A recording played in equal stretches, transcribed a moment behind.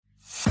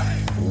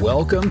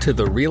Welcome to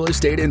the Real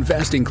Estate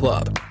Investing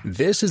Club.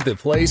 This is the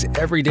place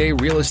everyday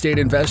real estate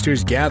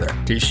investors gather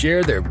to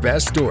share their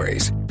best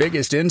stories,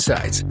 biggest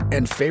insights,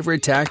 and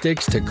favorite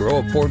tactics to grow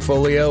a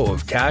portfolio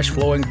of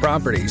cash-flowing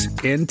properties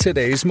in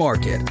today's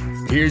market.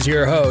 Here's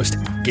your host,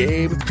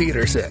 Gabe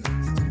Peterson.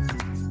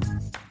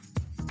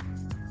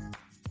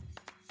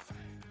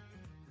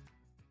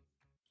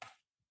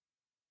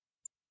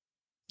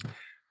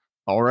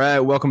 All right,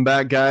 welcome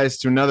back, guys,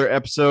 to another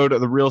episode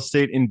of the Real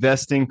Estate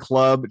Investing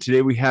Club.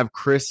 Today we have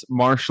Chris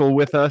Marshall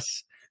with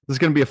us. This is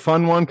going to be a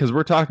fun one because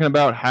we're talking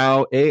about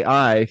how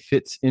AI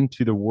fits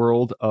into the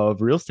world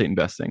of real estate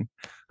investing.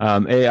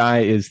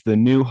 AI is the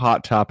new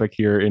hot topic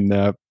here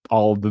in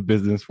all of the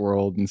business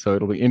world, and so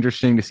it'll be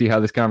interesting to see how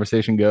this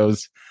conversation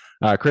goes.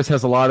 Chris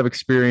has a lot of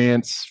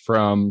experience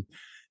from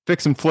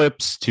fix and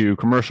flips to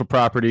commercial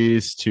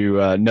properties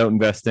to note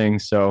investing,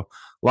 so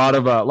a lot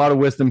of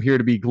wisdom here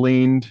to be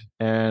gleaned,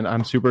 and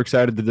I'm super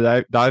excited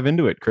to dive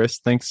into it. Chris,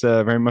 thanks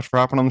very much for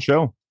hopping on the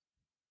show.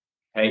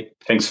 Hey,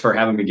 thanks for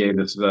having me, Gabe.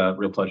 This is a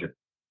real pleasure.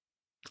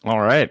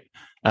 All right.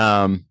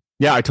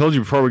 Yeah, I told you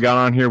before we got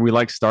on here, we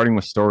like starting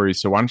with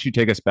stories. So why don't you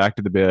take us back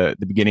to the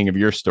beginning of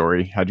your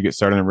story? How'd you get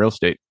started in real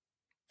estate?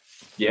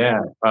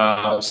 Yeah.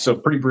 So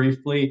pretty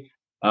briefly,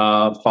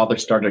 father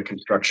started a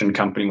construction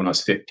company when I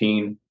was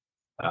 15.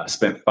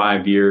 Spent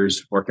 5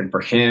 years working for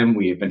him.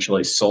 We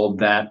eventually sold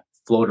that.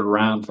 Floated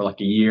around for like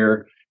a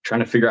year, trying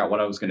to figure out what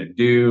I was going to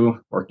do.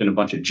 Worked in a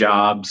bunch of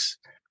jobs.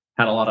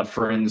 Had a lot of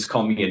friends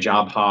call me a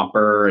job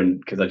hopper, and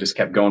because I just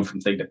kept going from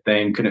thing to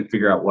thing, couldn't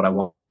figure out what I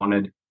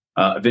wanted.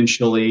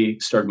 Eventually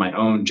started my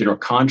own general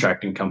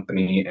contracting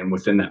company, and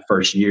within that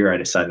first year, I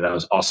decided I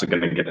was also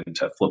going to get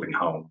into flipping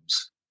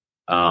homes,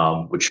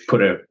 which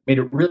made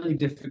it really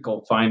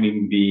difficult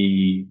finding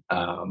the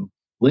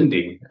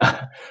lending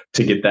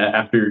to get that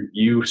after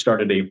you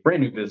started a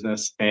brand new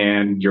business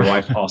and your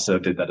wife also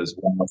did that as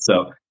well.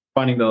 So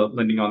finding the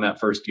lending on that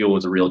first deal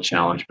was a real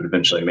challenge, but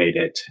eventually made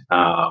it.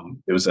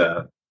 It was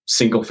a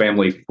single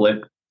family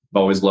flip. I've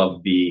always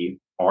loved the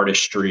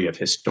artistry of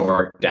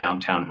historic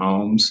downtown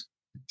homes.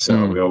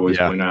 So we always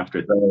went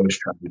after those,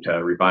 trying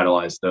to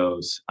revitalize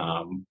those. It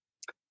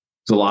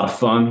was a lot of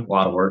fun, a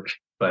lot of work,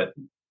 but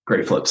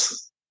great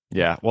flips.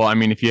 Yeah. Well, I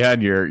mean, if you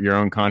had your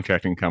own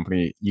contracting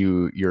company,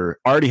 you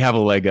already have a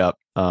leg up.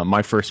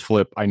 My first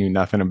flip, I knew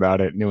nothing about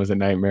it and it was a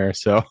nightmare.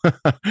 So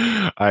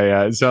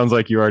it sounds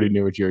like you already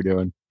knew what you were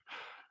doing.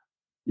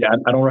 Yeah.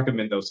 I don't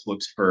recommend those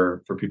flips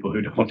for people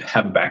who don't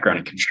have a background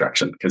in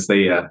construction because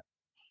that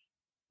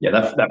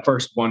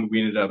first one,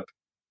 we ended up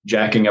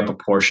jacking up a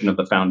portion of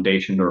the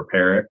foundation to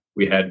repair it.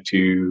 We had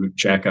to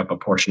jack up a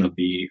portion of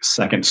the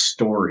second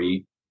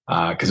story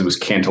because it was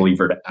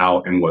cantilevered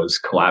out and was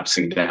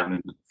collapsing down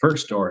into the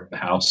first story of the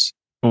house.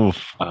 Was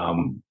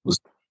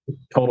a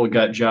total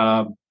gut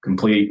job,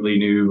 completely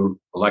new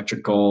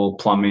electrical,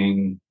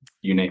 plumbing,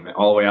 you name it,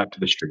 all the way out to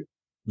the street.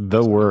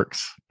 The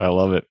works. I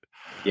love it.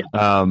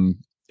 Yeah.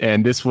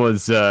 And this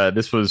was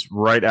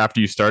right after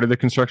you started the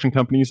construction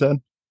company, you said?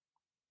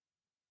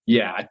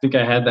 Yeah, I think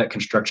I had that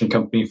construction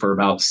company for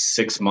about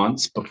 6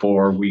 months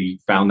before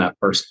we found that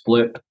first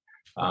flip.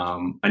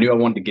 I knew I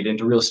wanted to get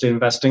into real estate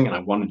investing and I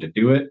wanted to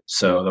do it.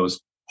 So that was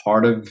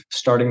part of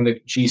starting the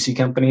GC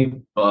company,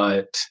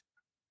 but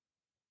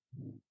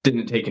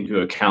didn't take into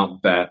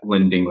account that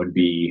lending would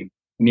be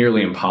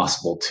nearly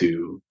impossible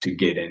to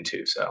get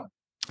into. So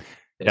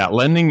yeah,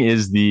 lending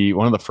is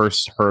one of the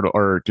first hurdle,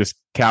 or just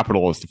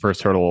capital is the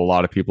first hurdle a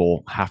lot of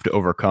people have to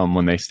overcome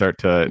when they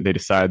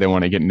decide they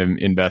want to get into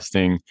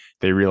investing.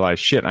 They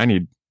realize, shit, I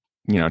need,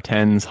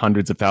 tens,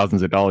 hundreds of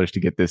thousands of dollars to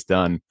get this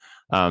done.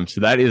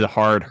 So that is a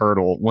hard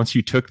hurdle. Once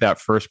you took that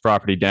first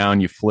property down,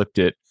 you flipped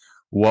it.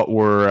 What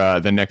were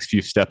the next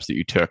few steps that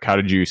you took? How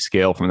did you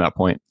scale from that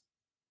point?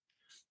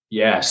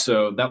 Yeah,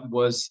 so that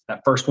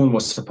first one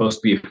was supposed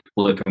to be a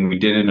flip, and we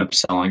did end up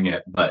selling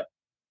it. But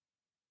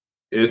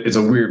it's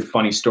a weird,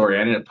 funny story.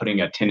 I ended up putting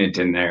a tenant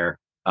in there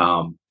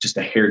just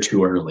a hair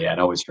too early. I'd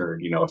always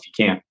heard, if you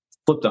can't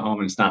flip the home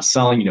and it's not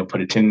selling,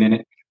 put a tenant in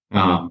it.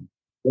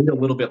 Wait a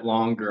little bit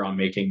longer on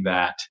making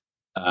that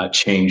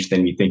change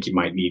than you think you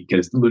might need,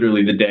 because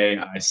literally the day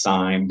I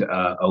signed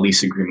a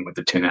lease agreement with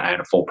the tenant, I had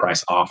a full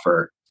price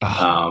offer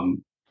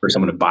for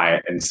someone to buy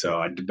it, and so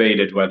I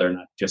debated whether or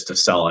not just to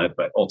sell it,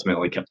 but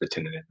ultimately kept the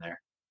tenant in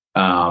there.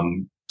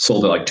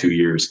 Sold it like 2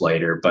 years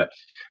later, but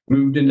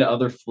moved into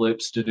other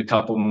flips, did a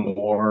couple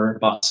more,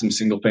 bought some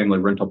single family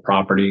rental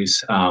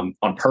properties on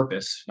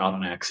purpose, not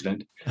on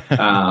accident,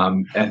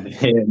 and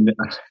then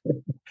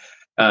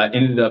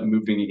ended up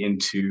moving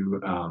into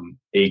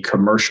a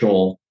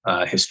commercial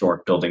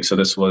historic building. So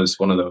this was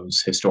one of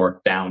those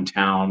historic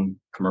downtown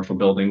commercial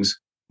buildings.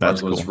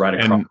 That's was cool. right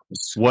across.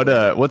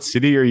 And what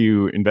city are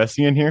you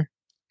investing in here?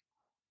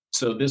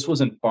 So this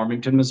was in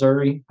Farmington,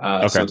 Missouri.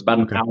 Okay. So it's about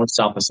an hour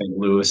south of St.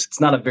 Louis. It's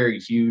not a very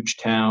huge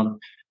town.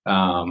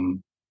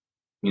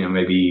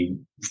 Maybe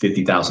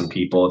 50,000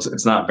 people.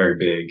 It's not very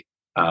big.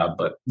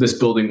 But this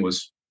building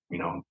was,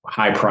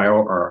 high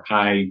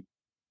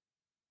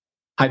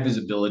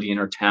visibility in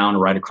our town,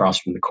 right across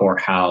from the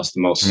courthouse,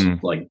 the most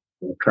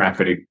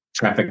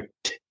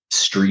trafficked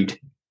street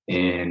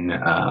in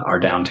our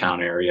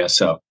downtown area.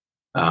 So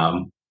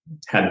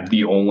had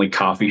the only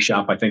coffee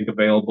shop I think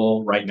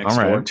available right next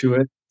door to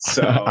it.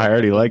 So I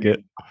already like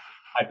it.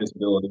 High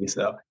visibility.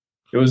 So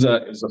it was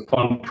a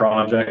fun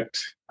project.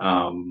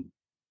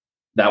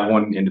 That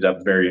one ended up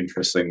very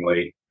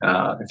interestingly.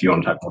 If you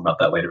want to talk more about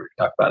that later, we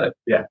can talk about it.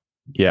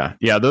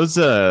 Yeah. Those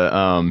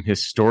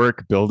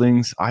historic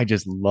buildings, I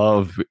just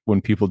love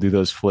when people do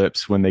those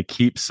flips, when they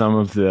keep some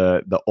of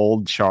the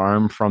old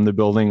charm from the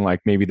building,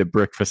 like maybe the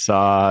brick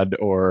facade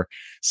or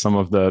some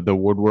of the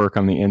woodwork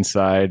on the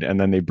inside, and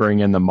then they bring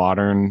in the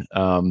modern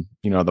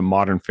the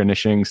modern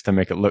finishings to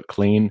make it look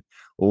clean.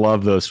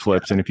 Love those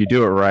flips. And if you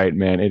do it right,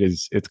 man,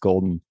 it's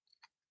golden.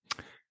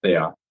 They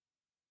are.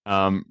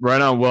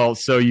 Right on. Well,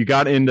 so you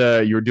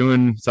were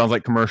doing, sounds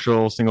like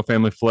commercial single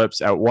family flips.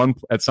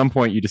 At some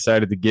point you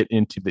decided to get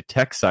into the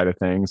tech side of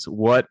things.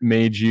 What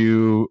made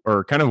you,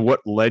 or kind of what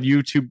led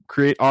you to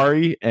create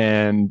Ari?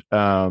 And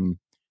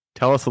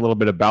tell us a little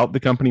bit about the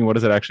company. What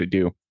does it actually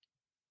do?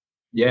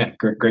 Yeah,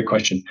 great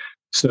question.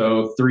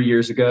 So 3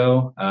 years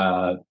ago,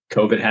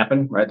 COVID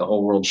happened, right? The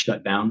whole world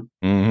shut down.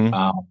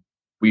 Mm-hmm.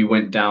 We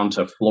went down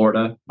to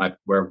Florida,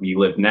 where we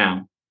live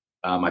now.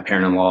 My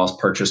parent-in-laws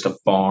purchased a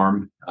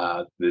farm.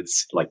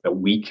 It's like the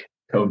week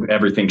COVID,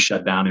 everything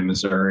shut down in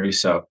Missouri.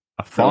 So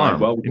a farm.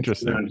 Like, well, we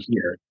interesting. Sit around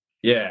here.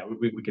 Yeah,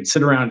 we could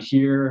sit around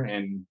here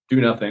and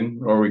do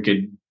nothing, or we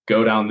could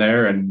go down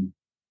there and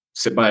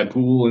sit by a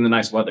pool in the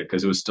nice weather,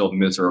 because it was still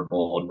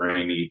miserable and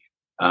rainy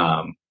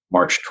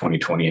March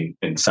 2020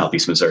 in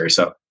Southeast Missouri.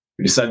 So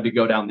we decided to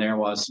go down there.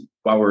 While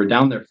we were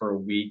down there for a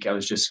week, I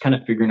was just kind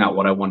of figuring out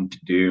what I wanted to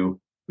do.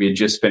 We had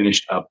just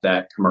finished up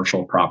that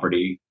commercial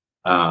property.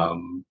 I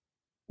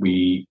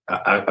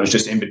was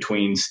just in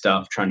between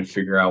stuff, trying to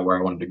figure out where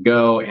I wanted to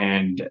go.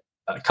 And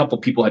a couple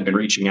of people had been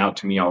reaching out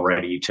to me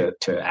already to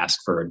ask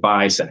for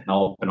advice and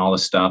help and all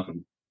this stuff.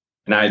 And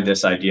I had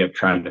this idea of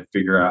trying to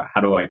figure out,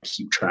 how do I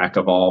keep track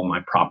of all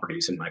my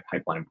properties in my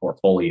pipeline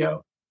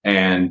portfolio?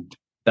 And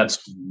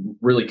that's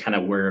really kind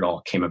of where it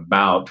all came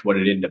about. What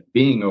it ended up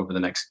being over the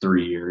next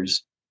 3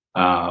 years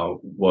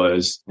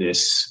was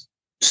this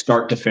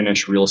start to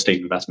finish real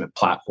estate investment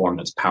platform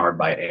that's powered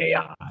by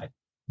AI.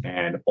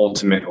 And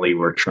ultimately,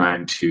 we're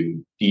trying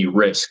to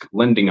de-risk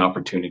lending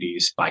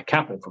opportunities by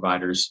capital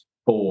providers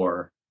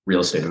for real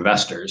estate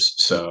investors.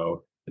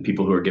 So the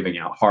people who are giving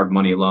out hard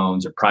money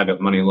loans or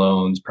private money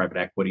loans, private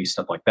equity,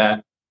 stuff like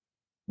that,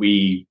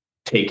 we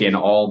take in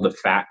all the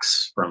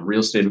facts from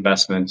real estate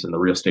investments and the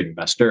real estate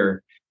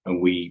investor,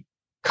 and we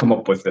come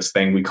up with this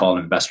thing we call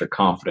an investor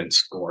confidence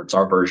score. It's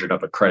our version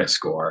of a credit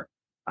score,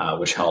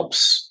 which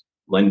helps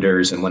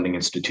lenders and lending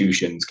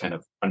institutions kind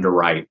of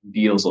underwrite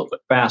deals a little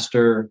bit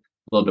faster,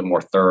 a little bit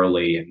more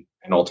thoroughly,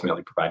 and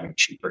ultimately providing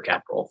cheaper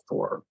capital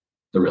for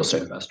the real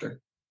estate investor.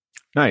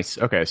 Nice.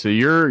 Okay. So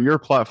your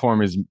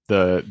platform is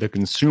the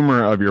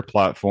consumer of your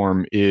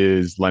platform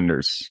is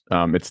lenders.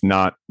 It's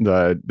not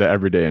the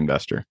everyday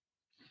investor.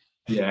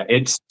 Yeah,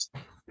 it's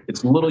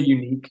a little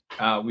unique.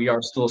 We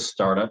are still a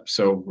startup,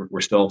 so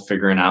we're still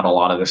figuring out a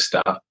lot of this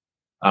stuff.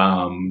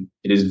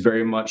 It is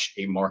very much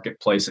a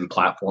marketplace and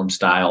platform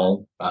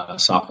style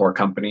software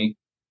company.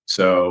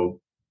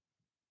 So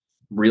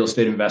real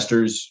estate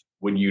investors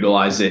would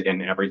utilize it in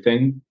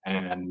everything,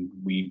 and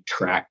we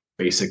track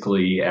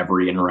basically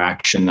every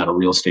interaction that a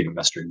real estate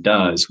investor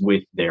does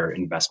with their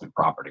investment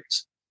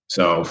properties.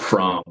 So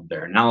from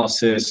their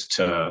analysis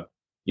to,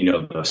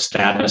 the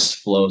status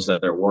flows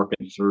that they're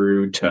working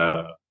through,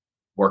 to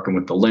working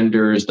with the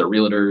lenders, the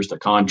realtors, the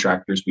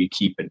contractors, we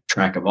keep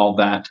track of all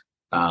that.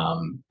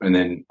 And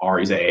then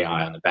Ari's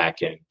AI on the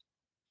back end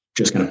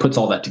just kind of puts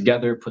all that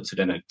together, puts it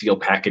in a deal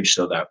package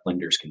so that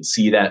lenders can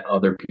see that,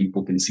 other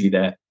people can see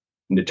that,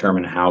 and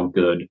determine how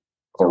good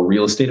for a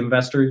real estate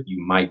investor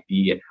you might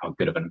be and how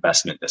good of an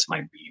investment this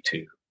might be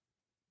to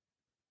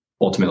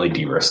ultimately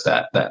de-risk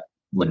that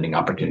lending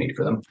opportunity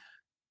for them.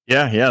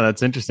 Yeah,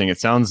 that's interesting. It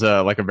sounds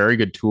like a very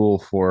good tool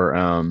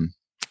for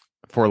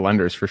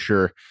lenders for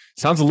sure.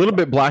 Sounds a little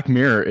bit Black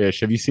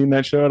Mirror-ish. Have you seen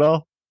that show at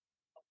all?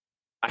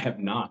 I have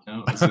not.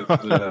 No.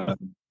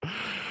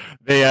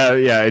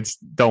 It's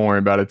don't worry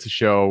about it. It's a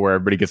show where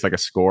everybody gets like a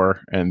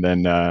score, and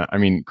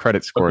then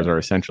credit scores are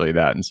essentially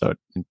that, and so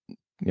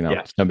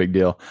it's no big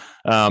deal.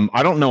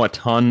 I don't know a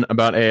ton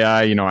about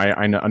AI.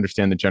 I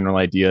understand the general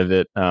idea of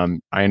it. I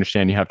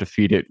understand you have to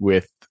feed it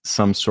with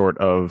some sort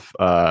of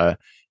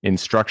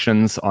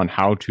instructions on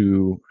how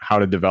to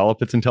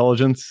develop its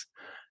intelligence.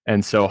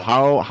 And so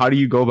how do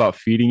you go about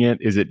feeding it?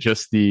 Is it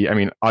just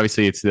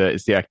obviously it's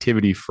the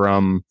activity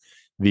from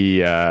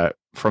the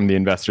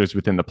investors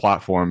within the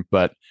platform,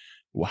 but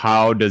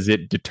how does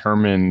it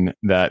determine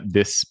that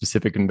this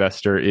specific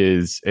investor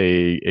is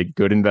a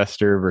good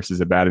investor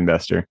versus a bad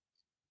investor?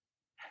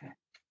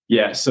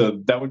 Yeah, so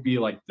that would be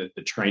like the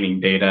training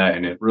data,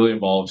 and it really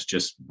involves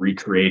just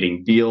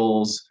recreating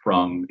deals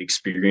from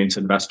experienced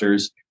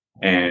investors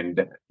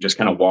and just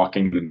kind of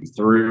walking them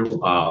through.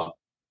 A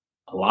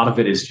lot of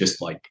it is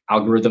just like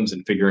algorithms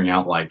and figuring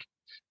out like,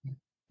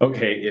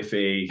 okay, if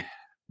a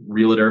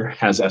realtor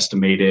has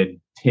estimated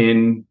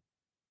 10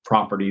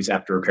 properties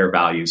after repair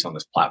values on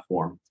this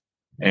platform.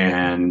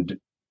 And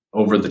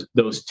over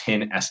those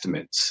 10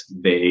 estimates,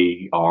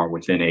 they are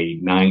within a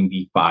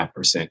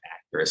 95%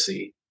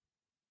 accuracy.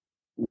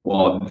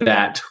 Well,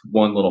 that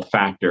one little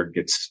factor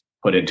gets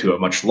put into a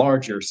much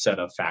larger set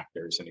of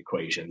factors and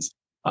equations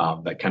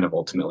that kind of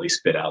ultimately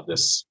spit out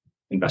this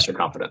investor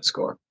confidence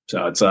score.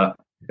 So it's a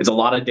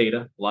lot of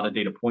data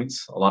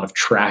points, a lot of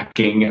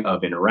tracking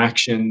of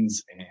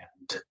interactions,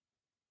 and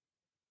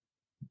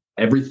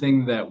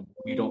everything that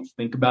we don't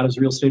think about as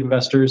real estate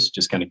investors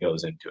just kind of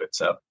goes into it.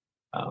 So,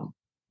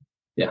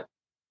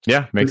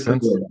 yeah, makes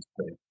sense.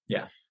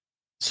 Yeah.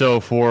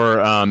 So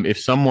for if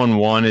someone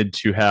wanted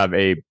to have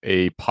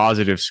a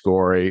positive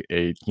score,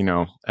 a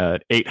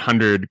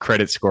 800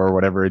 credit score,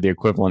 whatever the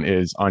equivalent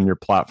is on your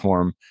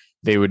platform,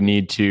 they would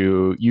need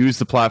to use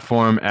the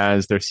platform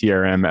as their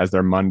CRM, as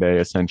their Monday,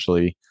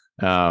 essentially,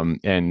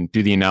 and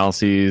do the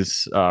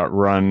analyses,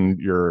 run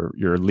your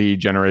lead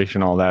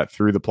generation, all that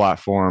through the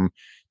platform.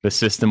 The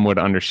system would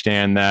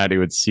understand that. It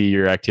would see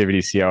your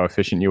activity, see how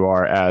efficient you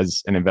are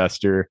as an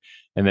investor,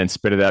 and then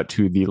spit it out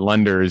to the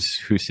lenders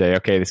who say,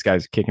 okay, this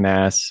guy's kicking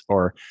ass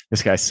or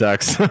this guy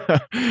sucks.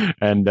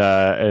 and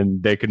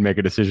they could make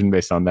a decision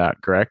based on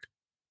that, correct?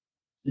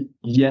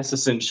 Yes,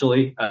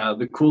 essentially.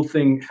 The cool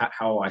thing,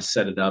 how I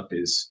set it up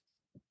is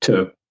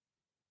to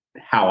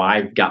how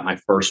I got my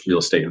first real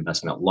estate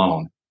investment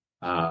loan,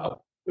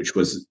 which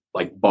was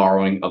like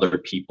borrowing other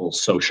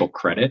people's social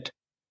credit.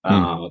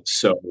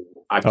 So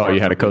you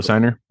had a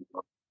cosigner?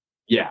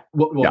 Yeah.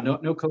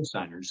 No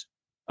cosigners.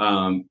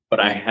 But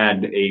I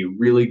had a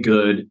really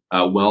good,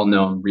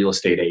 well-known real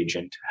estate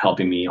agent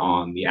helping me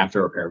on the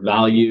after repair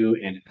value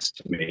and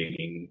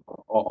estimating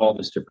all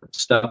this different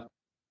stuff.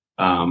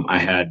 I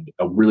had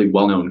a really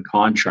well-known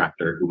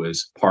contractor who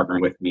was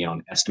partnering with me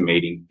on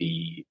estimating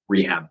the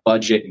rehab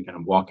budget and kind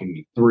of walking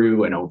me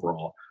through an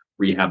overall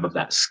rehab of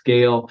that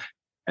scale.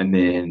 And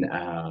then,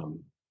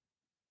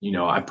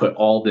 I put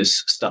all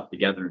this stuff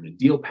together in a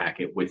deal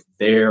packet with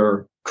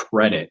their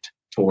credit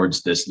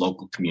towards this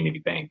local community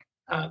bank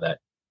that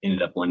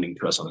ended up lending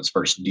to us on this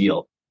first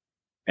deal.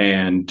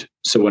 And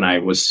so when I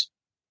was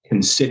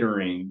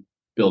considering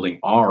building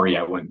Ari,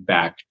 I went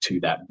back to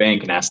that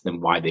bank and asked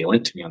them why they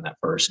lent to me on that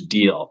first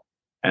deal.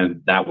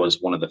 And that was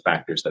one of the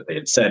factors that they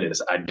had said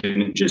is I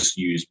didn't just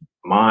use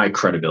my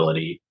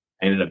credibility.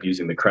 I ended up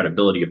using the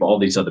credibility of all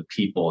these other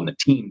people and the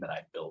team that I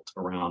built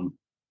around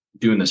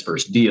doing this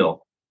first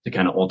deal to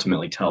kind of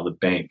ultimately tell the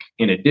bank,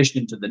 in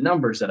addition to the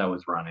numbers that I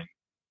was running,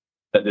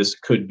 that this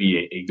could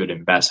be a good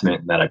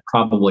investment, that I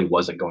probably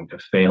wasn't going to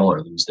fail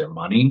or lose their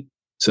money.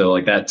 So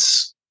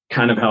that's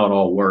kind of how it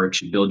all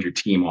works. You build your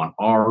team on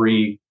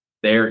Ari.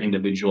 Their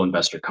individual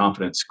investor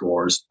confidence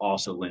scores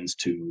also lends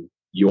to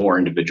your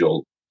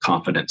individual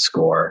confidence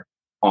score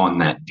on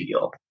that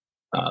deal.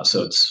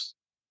 So it's,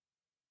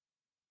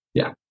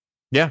 yeah.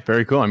 Yeah,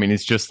 very cool. I mean,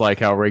 it's just like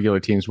how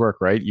regular teams work,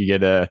 right? You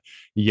get a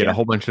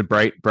whole bunch of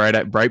bright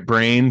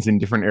brains in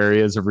different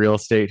areas of real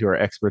estate who are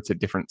experts at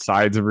different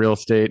sides of real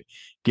estate.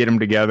 Get them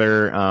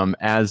together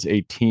as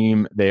a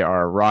team. They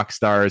are rock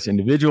stars,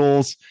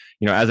 individuals.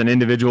 As an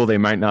individual, they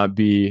might not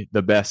be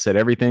the best at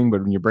everything,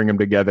 but when you bring them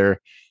together,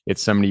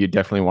 it's somebody you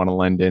definitely want to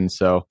lend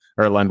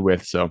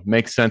with. So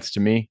makes sense to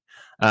me.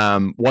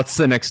 What's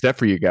the next step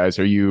for you guys?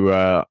 Are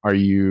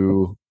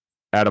you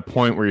at a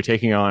point where you're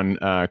taking on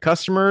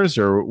customers,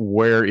 or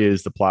where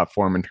is the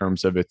platform in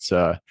terms of its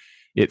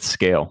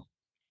scale?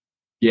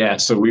 Yeah,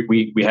 so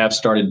we have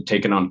started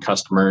taking on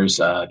customers.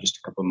 Just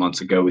a couple of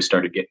months ago, we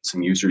started getting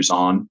some users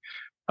on.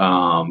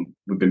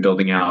 We've been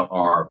building out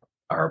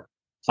our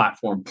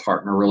platform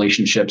partner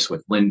relationships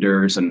with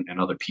lenders and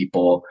other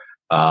people,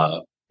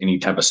 any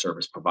type of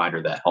service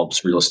provider that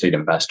helps real estate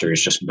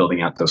investors, just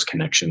building out those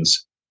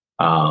connections.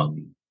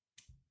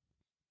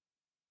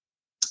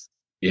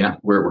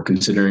 We're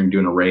considering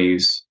doing a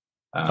raise.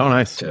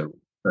 Nice. To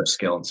start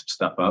scaling some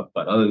stuff up.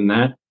 But other than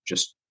that,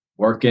 just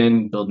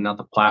working, building out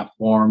the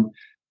platform,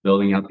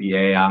 building out the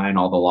AI and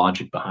all the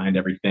logic behind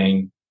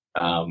everything.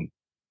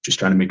 Just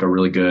trying to make a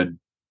really good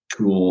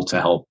tool to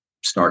help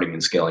starting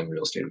and scaling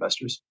real estate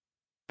investors.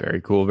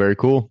 Very cool. Very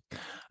cool.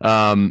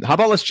 How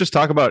about let's just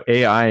talk about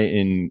AI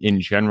in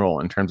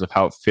general in terms of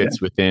how it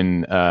fits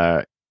within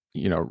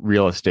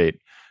real estate.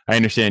 I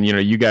understand,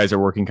 you guys are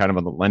working kind of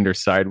on the lender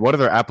side. What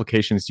other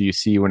applications do you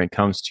see when it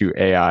comes to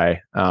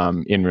AI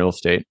in real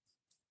estate?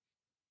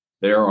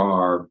 There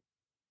are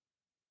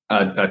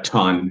a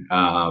ton.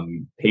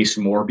 Pace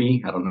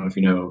Morby, I don't know if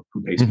you know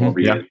who Pace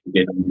Morby is.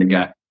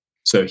 Yeah.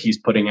 So he's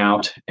putting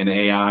out an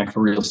AI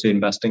for real estate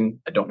investing.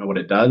 I don't know what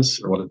it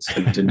does or what it's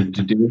intended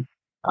to do.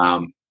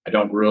 I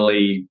don't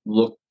really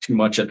look too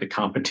much at the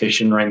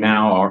competition right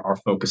now. Our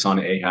focus on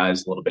AI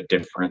is a little bit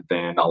different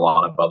than a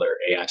lot of other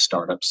AI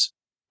startups.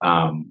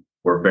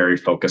 We're very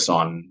focused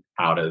on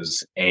how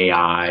does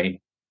AI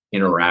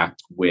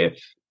interact with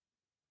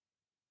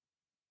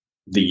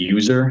the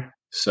user.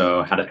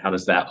 So how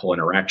does that whole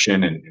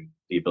interaction and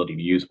the ability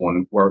to use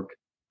one work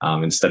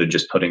instead of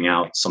just putting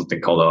out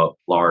something called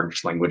a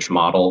large language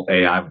model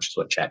AI, which is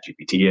what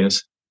ChatGPT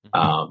is,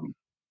 and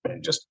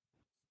just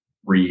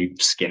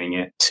re-skinning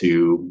it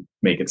to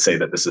make it say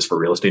that this is for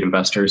real estate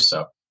investors.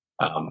 So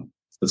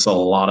there's a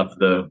lot of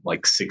the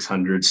like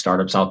 600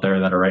 startups out there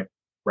that are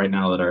right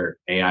now that are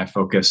AI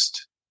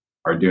focused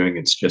are doing.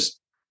 It's just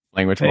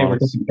language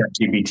models,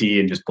 GPT,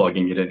 and just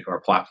plugging it into our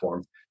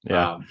platform.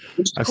 Yeah,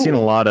 I've seen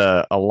a lot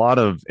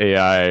of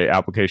AI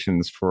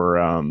applications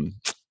for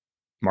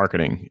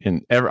marketing,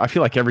 and I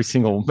feel like every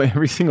single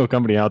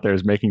company out there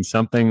is making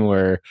something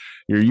where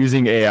you're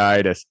using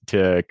AI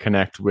to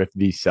connect with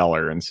the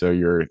seller, and so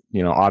you're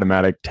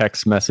automatic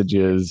text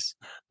messages.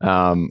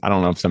 I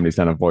don't know if somebody's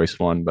done a voice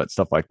one, but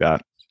stuff like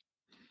that.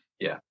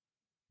 Yeah,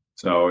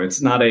 so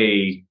it's not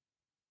a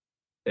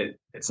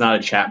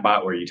chat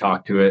bot where you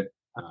talk to it.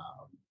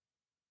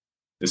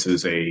 This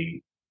is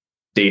a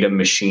data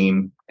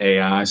machine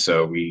AI,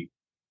 so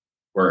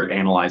we're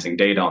analyzing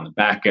data on the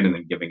back end and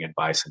then giving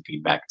advice and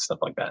feedback and stuff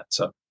like that.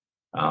 So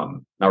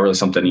not really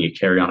something you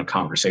carry on a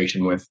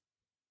conversation with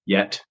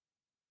yet.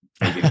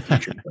 Maybe in the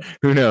future.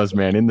 Who knows,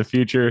 man? In the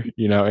future,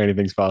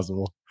 anything's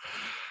possible.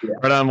 Yeah.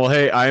 Right on. Well,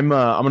 hey, I'm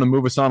going to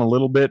move us on a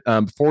little bit.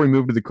 Before we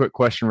move to the quick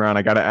question round,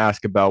 I got to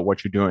ask about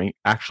what you're doing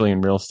actually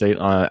in real estate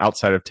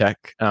outside of tech.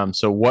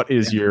 So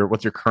what's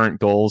your current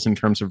goals in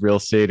terms of real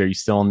estate? Are you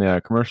still on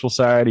the commercial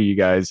side? Are you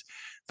guys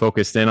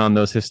focused in on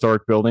those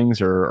historic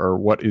buildings, or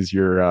what is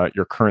your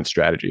current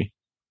strategy?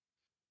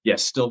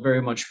 Yes, still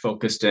very much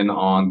focused in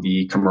on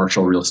the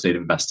commercial real estate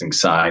investing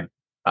side.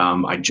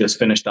 I just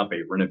finished up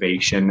a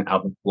renovation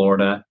out in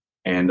Florida,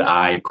 and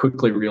I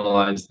quickly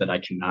realized that I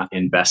cannot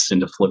invest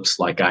into flips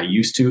like I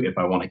used to if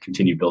I want to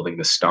continue building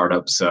this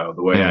startup. So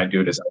the way I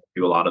do it is I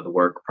do a lot of the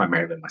work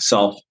primarily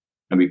myself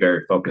and be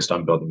very focused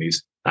on building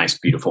these nice,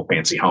 beautiful,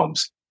 fancy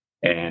homes.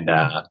 And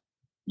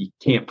you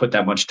can't put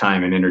that much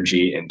time and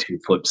energy into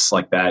flips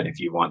like that if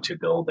you want to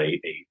build a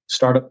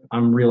startup,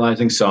 I'm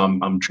realizing. So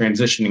I'm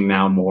transitioning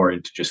now more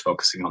into just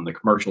focusing on the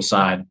commercial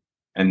side,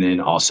 and then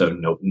also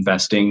note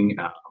investing.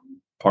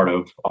 Part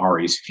of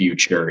Ari's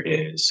future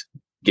is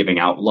giving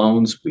out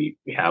loans. We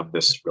have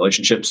this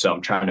relationship, so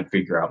I'm trying to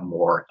figure out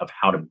more of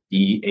how to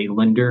be a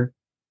lender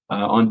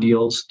on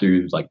deals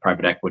through like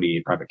private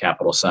equity, private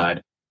capital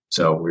side.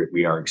 So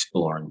we are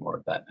exploring more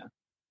of that now.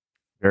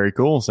 Very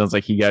cool. Sounds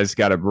like you guys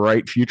got a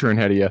bright future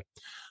ahead of you.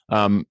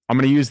 I'm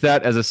going to use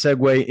that as a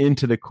segue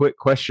into the quick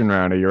question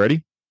round. Are you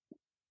ready?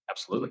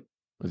 Absolutely.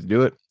 Let's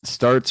do it.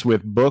 Starts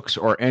with books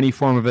or any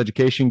form of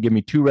education. Give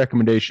me 2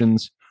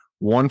 recommendations.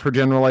 1 for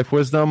general life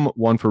wisdom,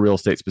 1 for real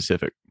estate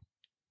specific.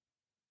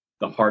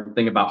 The Hard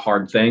Thing About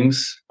Hard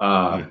Things.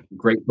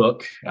 Great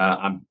book.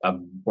 I'm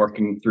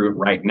working through it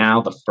right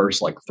now. The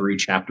first 3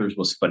 chapters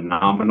was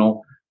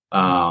phenomenal.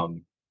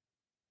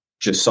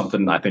 Just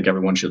something I think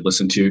everyone should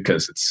listen to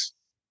because it's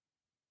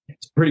a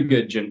pretty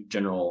good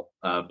general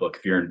book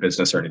if you're in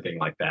business or anything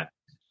like that.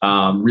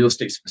 Real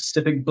estate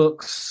specific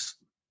books.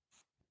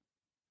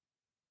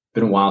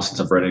 Been a while since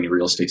I've read any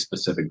real estate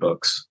specific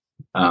books.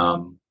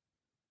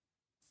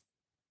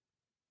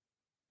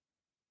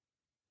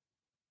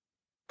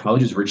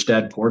 Probably just Rich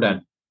Dad, Poor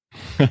Dad.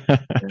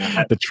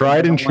 The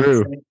tried and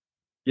true.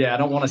 I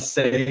don't want to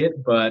say it,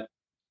 but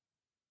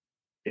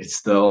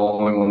it's the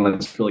only one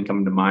that's really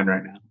coming to mind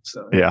right now.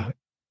 So yeah.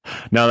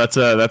 No, that's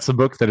a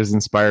book that has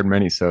inspired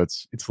many, so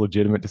it's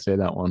legitimate to say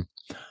that one.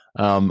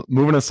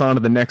 Moving us on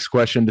to the next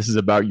question. This is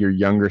about your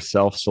younger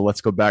self. So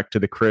let's go back to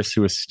the Chris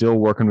who is still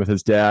working with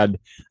his dad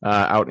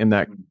out in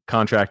that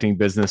contracting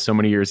business so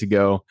many years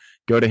ago.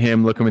 Go to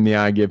him, look him in the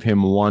eye, give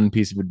him 1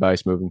 piece of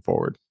advice moving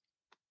forward.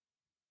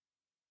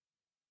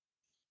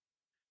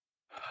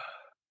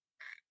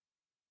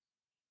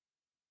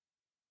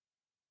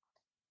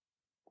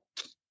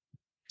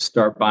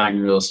 Start buying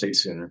real estate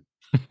sooner.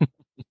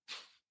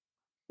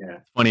 Yeah.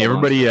 Funny.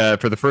 Everybody,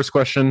 for the first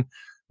question,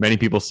 many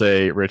people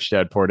say Rich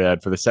Dad, Poor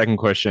Dad. For the second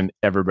question,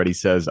 everybody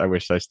says, I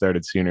wish I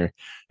started sooner.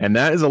 And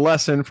that is a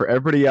lesson for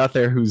everybody out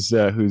there who's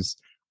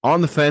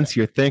on the fence.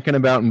 You're thinking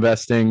about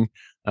investing.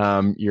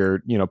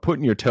 You're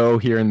putting your toe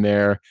here and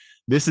there.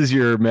 This is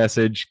your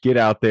message. Get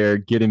out there,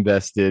 get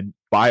invested,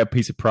 buy a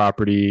piece of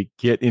property,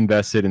 get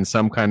invested in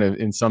some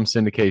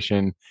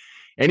syndication.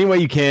 Any way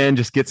you can,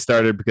 just get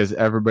started because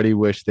everybody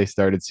wished they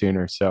started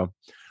sooner. So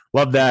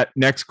love that.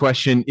 Next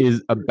question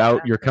is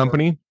about your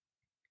company.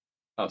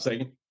 Oh,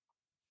 second.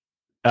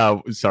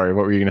 Oh, sorry.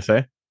 What were you going to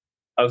say?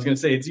 I was going to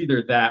say it's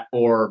either that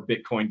or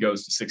Bitcoin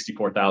goes to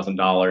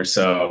 $64,000.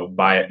 So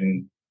buy it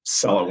and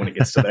sell it when it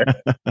gets to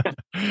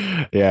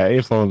there. Yeah,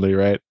 if only,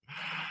 right?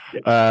 Yeah.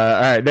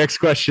 All right. Next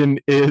question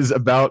is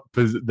about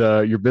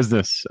your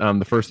business.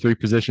 The first 3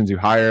 positions you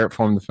hire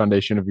form the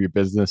foundation of your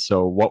business.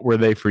 So what were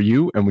they for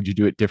you? And would you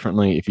do it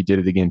differently if you did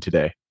it again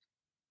today?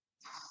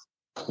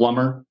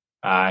 Plumber.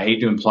 I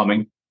hate doing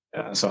plumbing.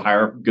 So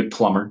hire a good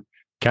plumber.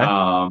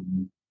 Okay.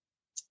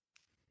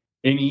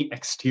 Any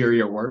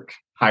exterior work,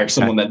 hire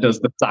someone that does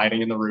the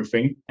siding and the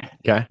roofing.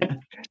 Okay.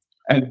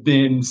 And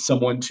then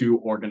someone to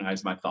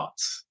organize my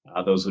thoughts.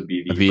 Those would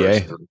be the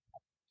VA. First.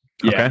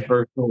 Yeah, okay.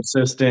 Personal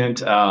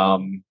assistant.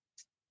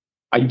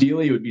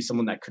 Ideally, it would be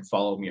someone that could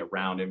follow me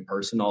around in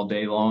person all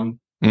day long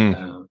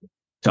to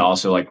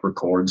also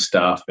record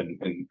stuff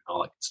and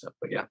all that stuff.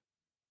 But yeah.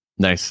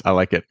 Nice. I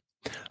like it.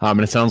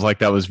 And it sounds like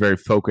that was very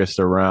focused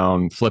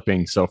around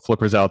flipping. So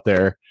flippers out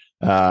there,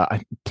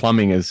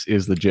 plumbing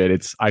is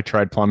legit. I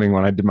tried plumbing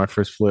when I did my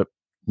first flip.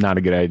 Not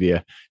a good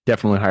idea.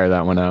 Definitely hire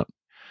that one out.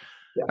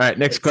 Yeah. All right.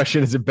 Next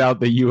question is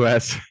about the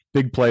U.S.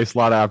 Big place, a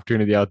lot of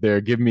opportunity out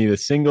there. Give me the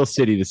single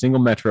city, the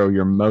single metro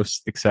you're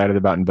most excited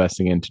about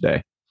investing in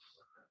today.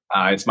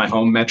 It's my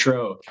home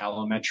metro,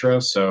 Ocala Metro.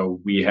 So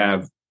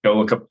go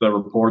look up the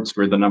reports.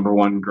 We're the number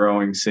one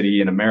growing city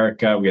in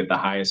America. We had the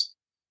highest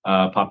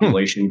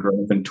population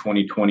growth in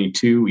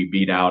 2022. We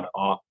beat out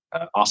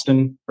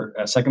Austin for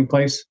second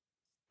place.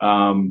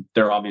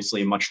 They're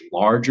obviously a much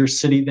larger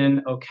city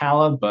than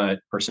Ocala, but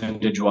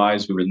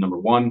percentage-wise, we were the number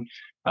one.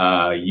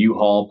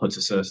 U-Haul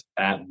puts us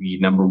at the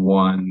number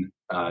one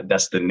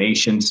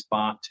destination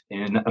spot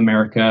in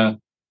America.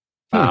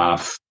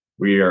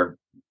 We are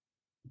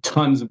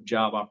tons of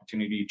job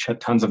opportunity,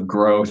 tons of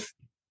growth,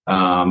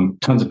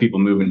 tons of people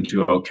moving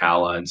to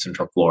Ocala and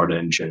Central Florida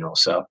in general.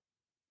 So,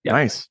 yeah.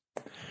 Nice.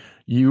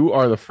 You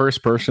are the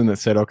first person that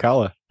said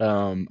Ocala.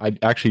 I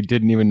actually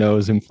didn't even know it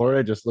was in Florida.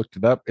 I just looked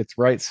it up. It's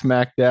right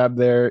smack dab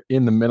there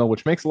in the middle,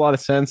 which makes a lot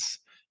of sense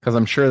because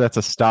I'm sure that's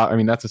a stop. I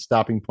mean, that's a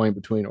stopping point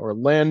between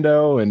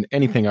Orlando and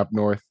anything up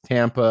north,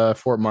 Tampa,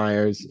 Fort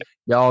Myers.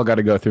 Y'all got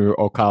to go through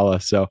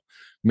Ocala. So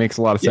makes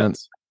a lot of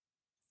sense.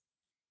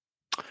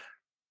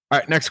 All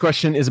right, next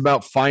question is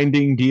about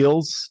finding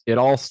deals. It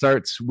all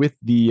starts with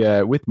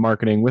with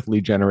marketing, with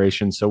lead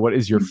generation. So what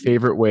is your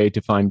favorite way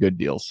to find good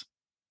deals?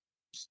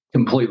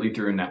 Completely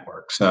through a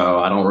network. So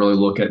I don't really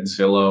look at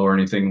Zillow or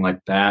anything like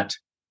that.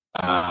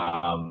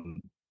 A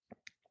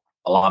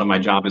lot of my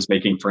job is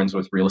making friends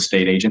with real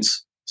estate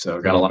agents. So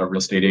I've got a lot of real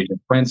estate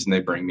agent friends, and they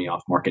bring me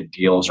off market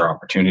deals or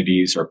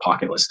opportunities or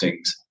pocket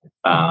listings.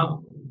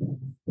 I'll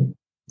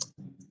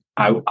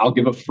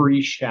give a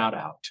free shout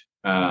out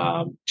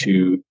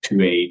to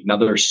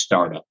another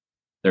startup.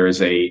 There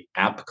is a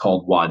app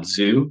called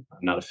Wadzoo. I'm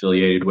not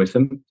affiliated with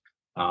them.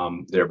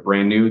 They're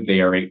brand new.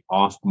 They are a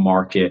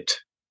off-market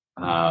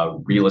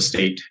real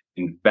estate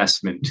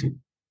investment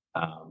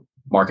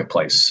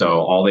marketplace.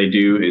 So all they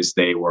do is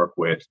they work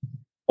with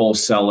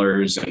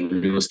wholesalers and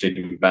real estate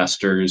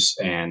investors,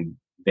 and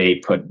they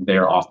put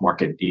their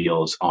off-market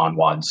deals on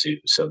Wadzoo.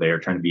 So they are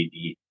trying to be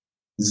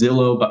the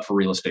Zillow, but for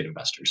real estate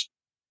investors.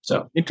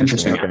 So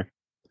interesting. Okay.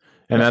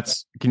 And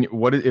that's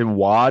what is it?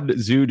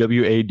 Wadzoo,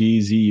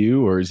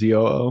 WADZU or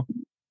ZOO?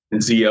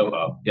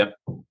 ZOO. Yep.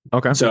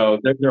 Okay. So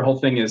their whole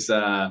thing is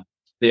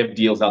they have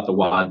deals out the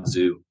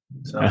Wadzoo.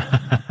 So.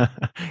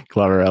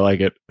 Clever. I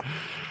like it.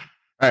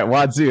 All right,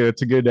 Wadzoo.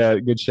 It's a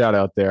good shout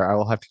out there. I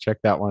will have to check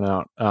that one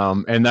out.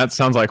 And that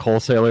sounds like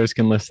wholesalers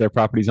can list their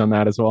properties on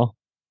that as well.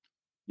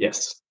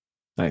 Yes.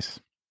 Nice.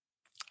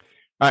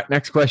 All right,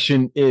 next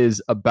question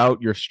is about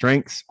your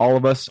strengths. All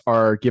of us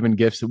are given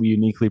gifts that we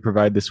uniquely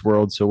provide this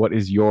world. So what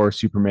is your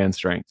Superman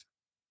strength?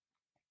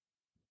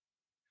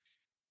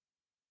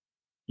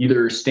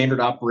 Either standard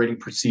operating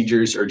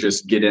procedures or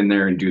just get in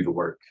there and do the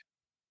work.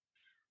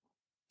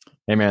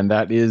 Hey man,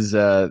 that is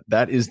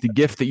the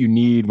gift that you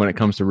need when it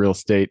comes to real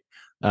estate.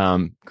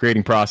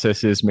 Creating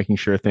processes, making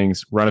sure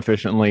things run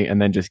efficiently,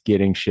 and then just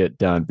getting shit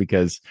done,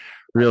 because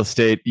real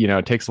estate,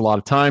 it takes a lot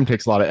of time,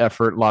 takes a lot of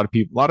effort, a lot of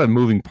people, a lot of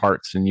moving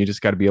parts, and you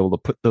just got to be able to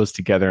put those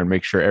together and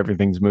make sure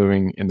everything's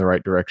moving in the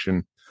right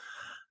direction.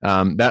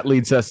 That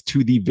leads us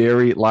to the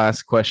very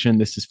last question.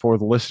 This is for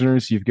the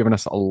listeners. You've given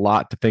us a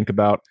lot to think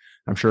about.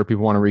 I'm sure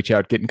people want to reach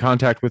out, get in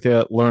contact with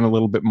you, learn a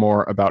little bit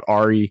more about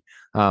Ari.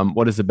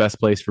 What is the best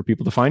place for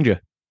people to find you?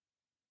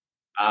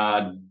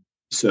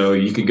 So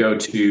you could go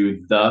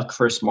to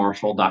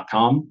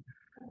thechrismarshall.com.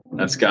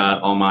 That's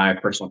got all my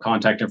personal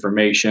contact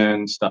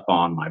information, stuff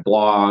on my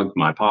blog,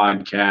 my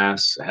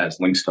podcast. It has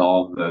links to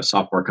all the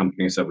software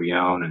companies that we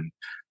own and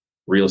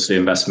real estate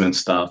investment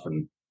stuff,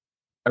 and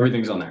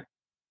everything's on there.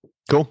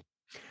 Cool.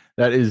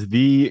 That is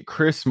the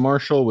Chris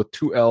Marshall with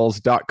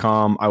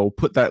 2Ls.com. I will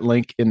put that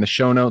link in the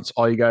show notes.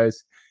 All you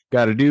guys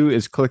got to do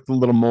is click a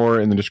little more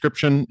in the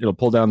description. It'll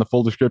pull down the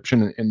full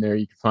description, and there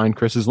you can find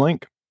Chris's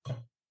link.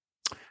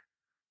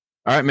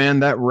 All right, man,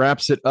 that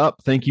wraps it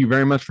up. Thank you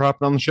very much for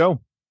hopping on the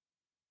show.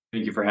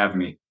 Thank you for having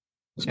me.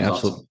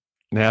 Absolutely. Awesome.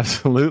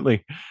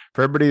 Absolutely.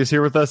 For everybody who's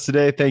here with us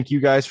today, thank you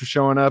guys for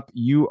showing up.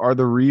 You are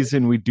the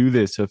reason we do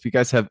this. So if you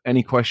guys have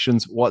any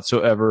questions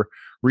whatsoever,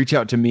 reach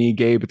out to me,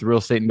 Gabe, at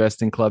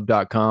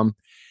therealestateinvestingclub.com.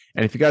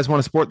 And if you guys want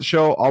to support the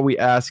show, all we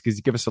ask is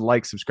you give us a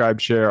like, subscribe,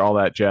 share, all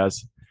that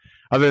jazz.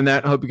 Other than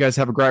that, I hope you guys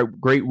have a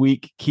great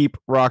week. Keep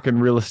rocking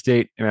real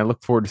estate, and I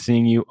look forward to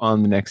seeing you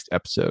on the next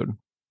episode.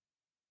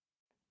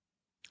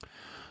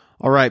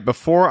 All right,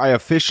 before I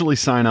officially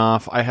sign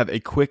off, I have a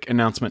quick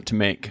announcement to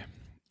make.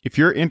 If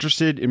you're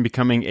interested in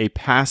becoming a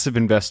passive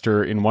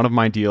investor in one of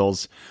my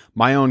deals,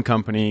 my own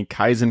company,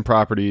 Kaizen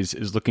Properties,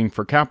 is looking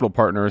for capital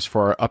partners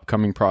for our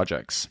upcoming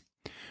projects.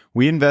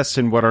 We invest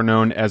in what are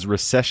known as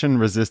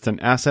recession-resistant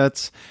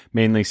assets,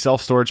 mainly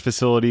self-storage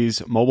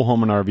facilities, mobile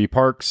home and RV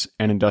parks,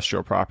 and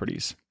industrial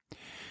properties.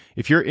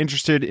 If you're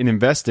interested in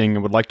investing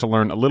and would like to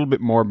learn a little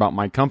bit more about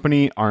my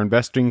company, our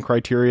investing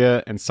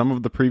criteria, and some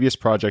of the previous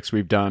projects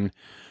we've done,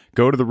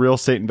 Go to the Real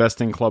Estate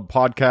Investing Club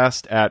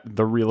podcast at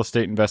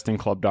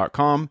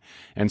therealestateinvestingclub.com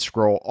and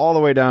scroll all the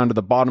way down to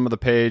the bottom of the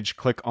page.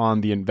 Click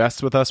on the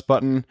Invest With Us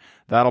button.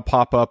 That'll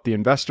pop up the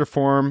investor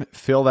form.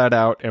 Fill that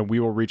out, and we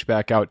will reach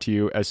back out to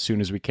you as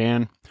soon as we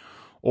can.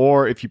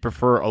 Or if you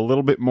prefer a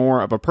little bit more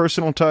of a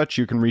personal touch,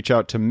 you can reach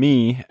out to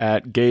me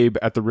at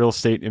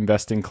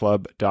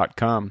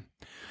gabe@therealestateinvestingclub.com.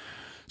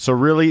 So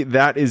really,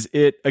 that is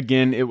it.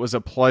 Again, it was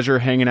a pleasure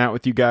hanging out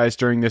with you guys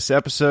during this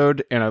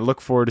episode, and I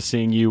look forward to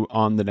seeing you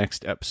on the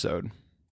next episode.